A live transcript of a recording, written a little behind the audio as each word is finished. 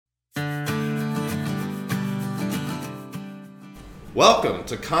Welcome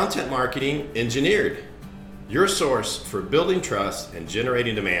to Content Marketing Engineered, your source for building trust and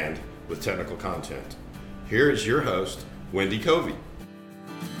generating demand with technical content. Here is your host, Wendy Covey.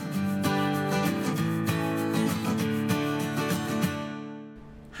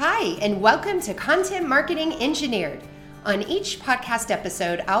 Hi, and welcome to Content Marketing Engineered. On each podcast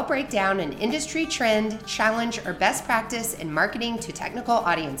episode, I'll break down an industry trend, challenge, or best practice in marketing to technical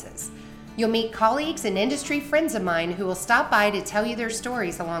audiences. You'll meet colleagues and industry friends of mine who will stop by to tell you their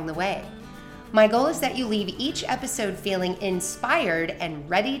stories along the way. My goal is that you leave each episode feeling inspired and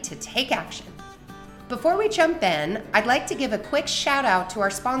ready to take action. Before we jump in, I'd like to give a quick shout out to our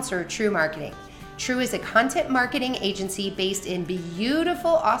sponsor, True Marketing. True is a content marketing agency based in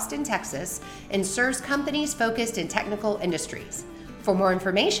beautiful Austin, Texas, and serves companies focused in technical industries. For more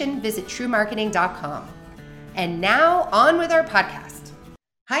information, visit truemarketing.com. And now, on with our podcast.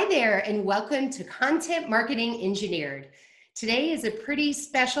 Hi there, and welcome to Content Marketing Engineered. Today is a pretty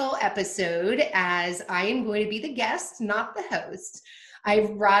special episode as I am going to be the guest, not the host.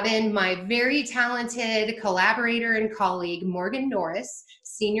 I've brought in my very talented collaborator and colleague, Morgan Norris,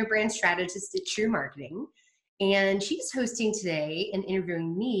 Senior Brand Strategist at True Marketing. And she's hosting today and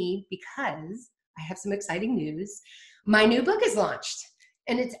interviewing me because I have some exciting news. My new book is launched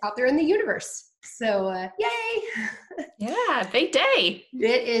and it's out there in the universe. So, yay! Yeah, big day.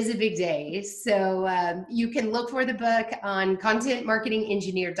 It is a big day. So you can look for the book on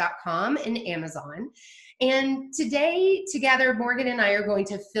contentmarketingengineer.com and Amazon. And today, together, Morgan and I are going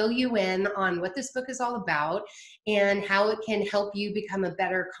to fill you in on what this book is all about and how it can help you become a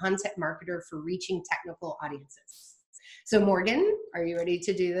better content marketer for reaching technical audiences. So, Morgan, are you ready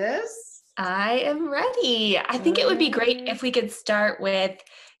to do this? I am ready. I think it would be great if we could start with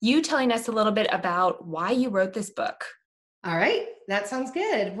you telling us a little bit about why you wrote this book. All right, that sounds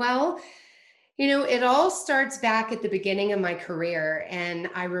good. Well, it all starts back at the beginning of my career. And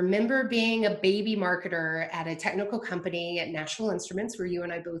I remember being a baby marketer at a technical company at National Instruments, where you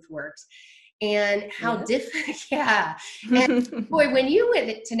and I both worked. And how different, yeah. And boy, when you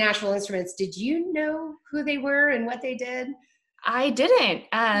went to National Instruments, did you know who they were and what they did? I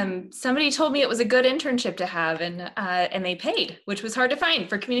didn't. Somebody told me it was a good internship to have, and they paid, which was hard to find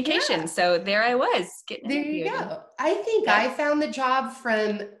for communication. Yeah. So there I was. There you go. I think I found the job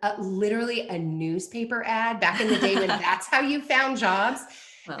from literally a newspaper ad back in the day when that's how you found jobs.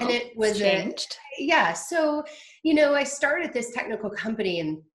 Well, and it was changed. So, I started this technical company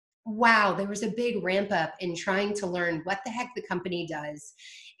and wow, there was a big ramp up in trying to learn what the heck the company does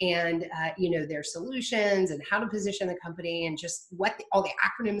and, their solutions and how to position the company and just what all the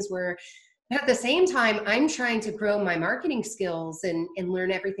acronyms were. But at the same time, I'm trying to grow my marketing skills and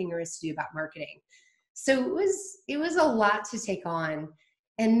learn everything there is to do about marketing. So it was a lot to take on.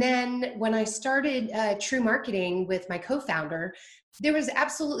 And then when I started True Marketing with my co-founder, there was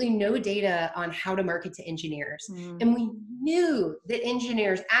absolutely no data on how to market to engineers. And we knew that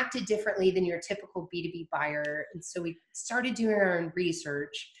engineers acted differently than your typical B2B buyer. And so we started doing our own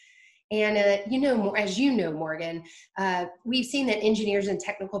research. And, as you know, Morgan, we've seen that engineers and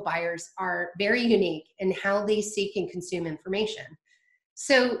technical buyers are very unique in how they seek and consume information.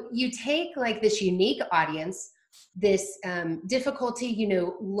 So you take like this unique audience, this difficulty,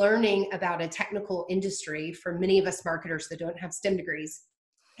 learning about a technical industry for many of us marketers that don't have STEM degrees.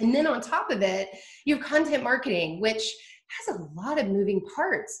 And then on top of it, you have content marketing, which has a lot of moving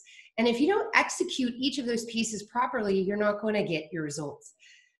parts. And if you don't execute each of those pieces properly, you're not going to get your results.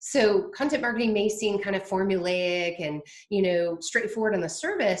 So content marketing may seem kind of formulaic and, straightforward on the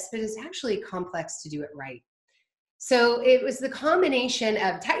surface, but it's actually complex to do it right. So it was the combination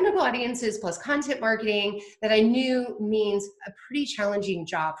of technical audiences plus content marketing that I knew means a pretty challenging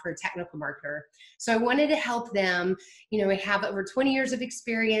job for a technical marketer. So I wanted to help them. I have over 20 years of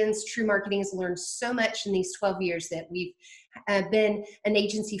experience. True Marketing has learned so much in these 12 years that we've been an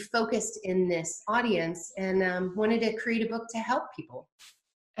agency focused in this audience and wanted to create a book to help people.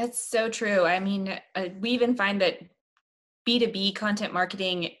 That's so true. I mean, we even find that B2B content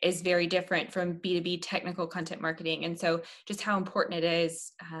marketing is very different from B2B technical content marketing. And so just how important it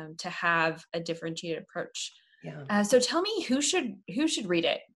is to have a differentiated approach. Yeah. So tell me who should read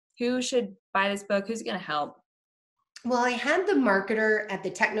it? Who should buy this book? Who's going to help? Well, I had the marketer at the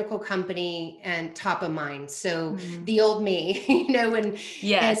technical company and top of mind. So the old me,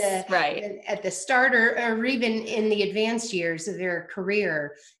 right. At the start or even in the advanced years of their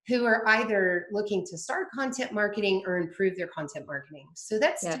career, who are either looking to start content marketing or improve their content marketing. So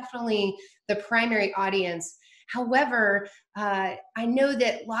that's definitely the primary audience. However, I know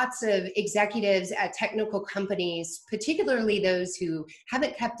that lots of executives at technical companies, particularly those who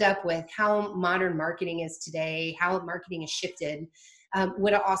haven't kept up with how modern marketing is today, how marketing has shifted,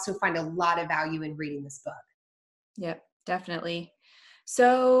 would also find a lot of value in reading this book. Yep, definitely.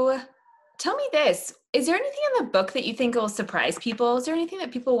 So tell me this, is there anything in the book that you think will surprise people? Is there anything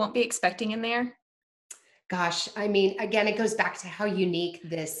that people won't be expecting in there? Gosh, I mean, again, it goes back to how unique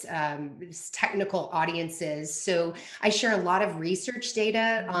this technical audience is. So I share a lot of research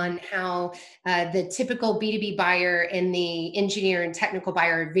data on how the typical B2B buyer and the engineer and technical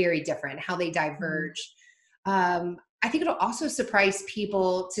buyer are very different, how they diverge. I think it'll also surprise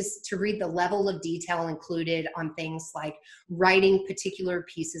people to read the level of detail included on things like writing particular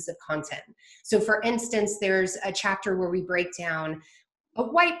pieces of content. So for instance, there's a chapter where we break down a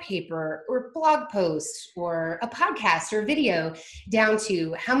white paper or blog post or a podcast or video down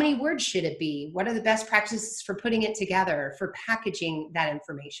to how many words should it be? What are the best practices for putting it together, for packaging that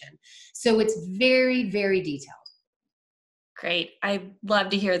information? So it's very, very detailed. Great. I love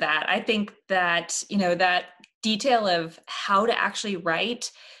to hear that. I think that, that detail of how to actually write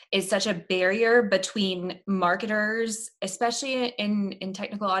is such a barrier between marketers, especially in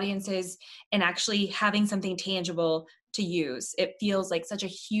technical audiences, and actually having something tangible to use. It feels like such a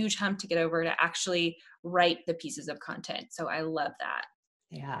huge hump to get over to actually write the pieces of content. So I love that.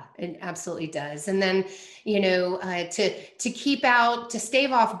 Yeah, it absolutely does. And then, to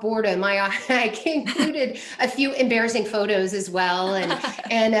stave off boredom, I included a few embarrassing photos as well,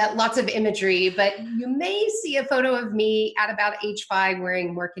 and lots of imagery. But you may see a photo of me at about age 5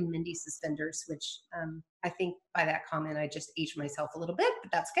 wearing Mork and Mindy suspenders, which I think by that comment I just aged myself a little bit,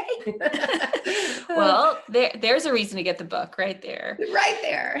 but that's okay. Well, there's a reason to get the book right there. Right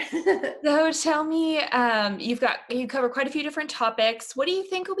there. So tell me, you cover quite a few different topics. What do you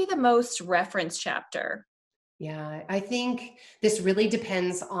think will be the most referenced chapter? Yeah, I think this really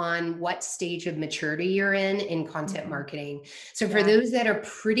depends on what stage of maturity you're in content marketing. So for those that are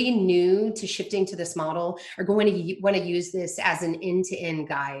pretty new to shifting to this model, are going to want to use this as an end-to-end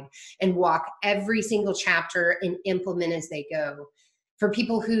guide and walk every single chapter and implement as they go. For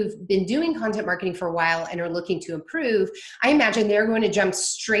people who've been doing content marketing for a while and are looking to improve, I imagine they're going to jump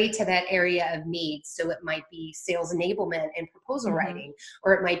straight to that area of needs. So it might be sales enablement and proposal writing,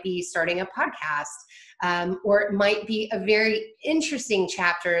 or it might be starting a podcast, or it might be a very interesting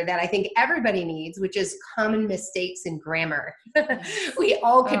chapter that I think everybody needs, which is common mistakes in grammar. We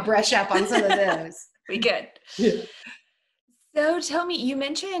all could brush up on some of those. We could. Yeah. So tell me, you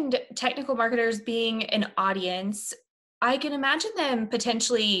mentioned technical marketers being an audience. I can imagine them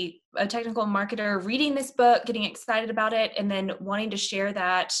potentially, a technical marketer reading this book, getting excited about it, and then wanting to share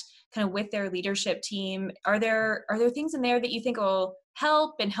that kind of with their leadership team. Are there things in there that you think will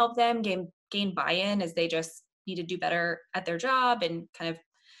help them gain buy-in as they just need to do better at their job and kind of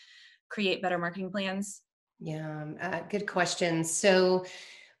create better marketing plans? Yeah, good question. So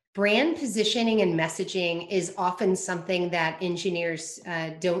brand positioning and messaging is often something that engineers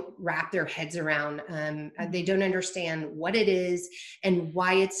don't wrap their heads around. They don't understand what it is and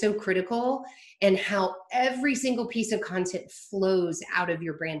why it's so critical, and how every single piece of content flows out of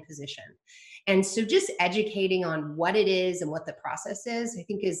your brand position. And so just educating on what it is and what the process is, I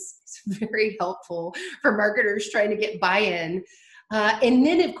think is very helpful for marketers trying to get buy-in. And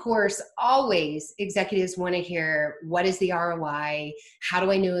then, of course, always executives want to hear, what is the ROI? How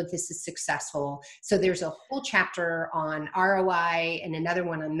do I know if this is successful? So there's a whole chapter on ROI and another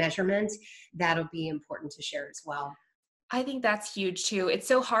one on measurement that'll be important to share as well. I think that's huge too. It's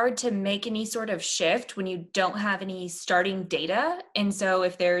so hard to make any sort of shift when you don't have any starting data. And so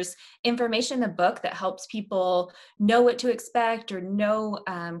if there's information in the book that helps people know what to expect or know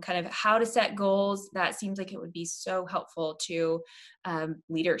kind of how to set goals, that seems like it would be so helpful to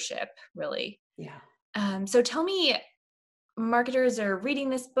leadership, really. Yeah. So tell me, marketers are reading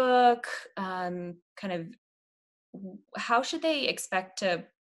this book, kind of how should they expect to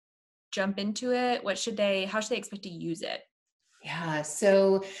jump into it? How should they expect to use it? Yeah.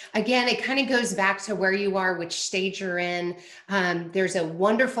 So again, it kind of goes back to where you are, which stage you're in. There's a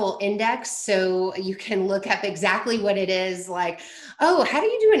wonderful index, so you can look up exactly what it is. Like, oh, how do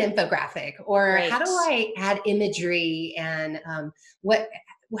you do an infographic? Or how do I add imagery? And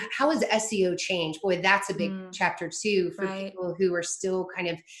how has SEO changed? Boy, that's a big chapter too for people who are still kind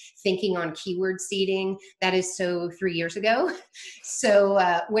of thinking on keyword seeding. That is so 3 years ago. So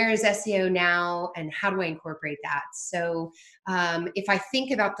where is SEO now, and how do I incorporate that? So if I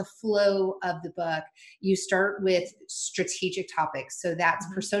think about the flow of the book, you start with strategic topics. So that's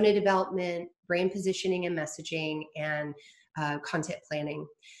persona development, brand positioning and messaging, and content planning.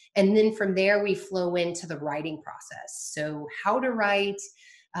 And then from there, we flow into the writing process. So how to write,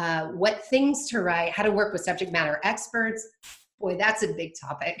 what things to write, how to work with subject matter experts. Boy, that's a big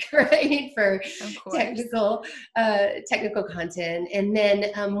topic, right? For technical content. And then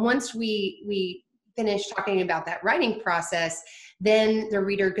once we finish talking about that writing process, then the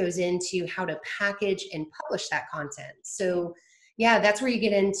reader goes into how to package and publish that content. So yeah, that's where you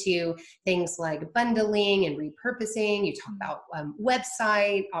get into things like bundling and repurposing. You talk about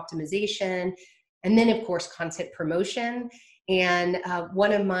website optimization, and then of course content promotion. And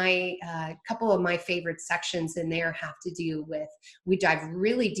one of my couple of my favorite sections in there have to do with, we dive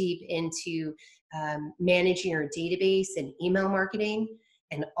really deep into managing your database and email marketing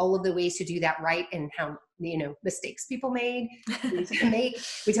and all of the ways to do that right, and how, mistakes people make. We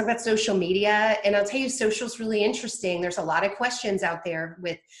talk about social media, and I'll tell you, social's really interesting. There's a lot of questions out there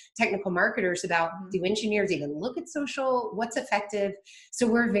with technical marketers about, do engineers even look at social? What's effective? So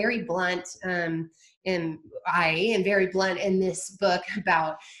we're very blunt, and I am very blunt in this book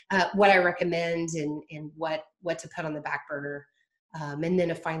about what I recommend and what to put on the back burner. And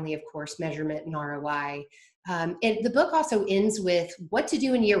then finally, of course, measurement and ROI. And the book also ends with what to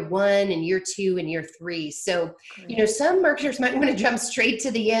do in year 1 and year 2 and year 3. So, some marketers might want to jump straight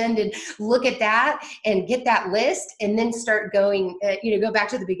to the end and look at that and get that list, and then start going, go back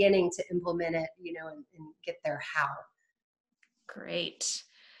to the beginning to implement it, and get their how. Great.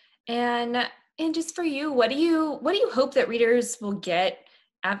 And just for you, what do you hope that readers will get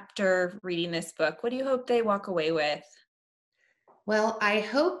after reading this book? What do you hope they walk away with? Well, I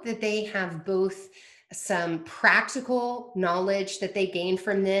hope that they have both some practical knowledge that they gain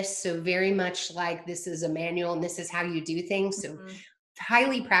from this. So very much like this is a manual and this is how you do things. So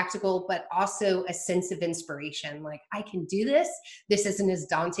highly practical, but also a sense of inspiration. Like, I can do this. This isn't as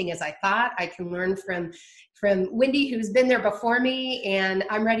daunting as I thought. I can learn from Wendy, who's been there before me, and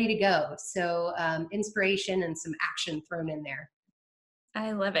I'm ready to go. So inspiration and some action thrown in there.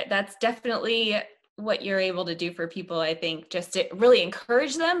 I love it. That's definitely what you're able to do for people, I think, just to really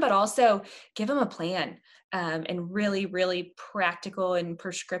encourage them, but also give them a plan, and really, really practical and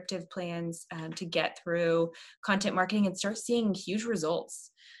prescriptive plans to get through content marketing and start seeing huge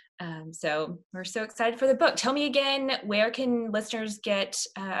results. So we're so excited for the book. Tell me again, where can listeners get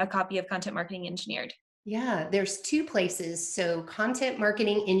a copy of Content Marketing Engineered? Yeah, there's 2 places. So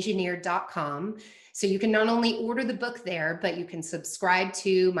contentmarketingengineered.com. So you can not only order the book there, but you can subscribe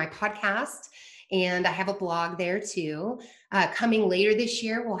to my podcast. And I have a blog there too. Coming later this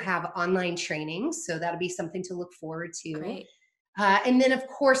year, we'll have online training. So that'll be something to look forward to. Great. And then of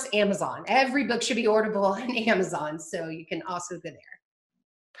course, Amazon. Every book should be orderable on Amazon. So you can also go there.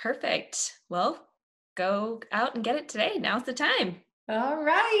 Perfect. Well, go out and get it today. Now's the time. All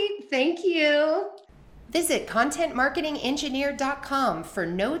right. Thank you. Visit contentmarketingengineered.com for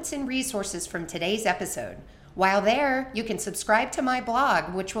notes and resources from today's episode. While there, you can subscribe to my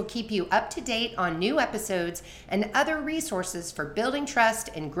blog, which will keep you up to date on new episodes and other resources for building trust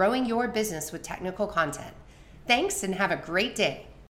and growing your business with technical content. Thanks, and have a great day.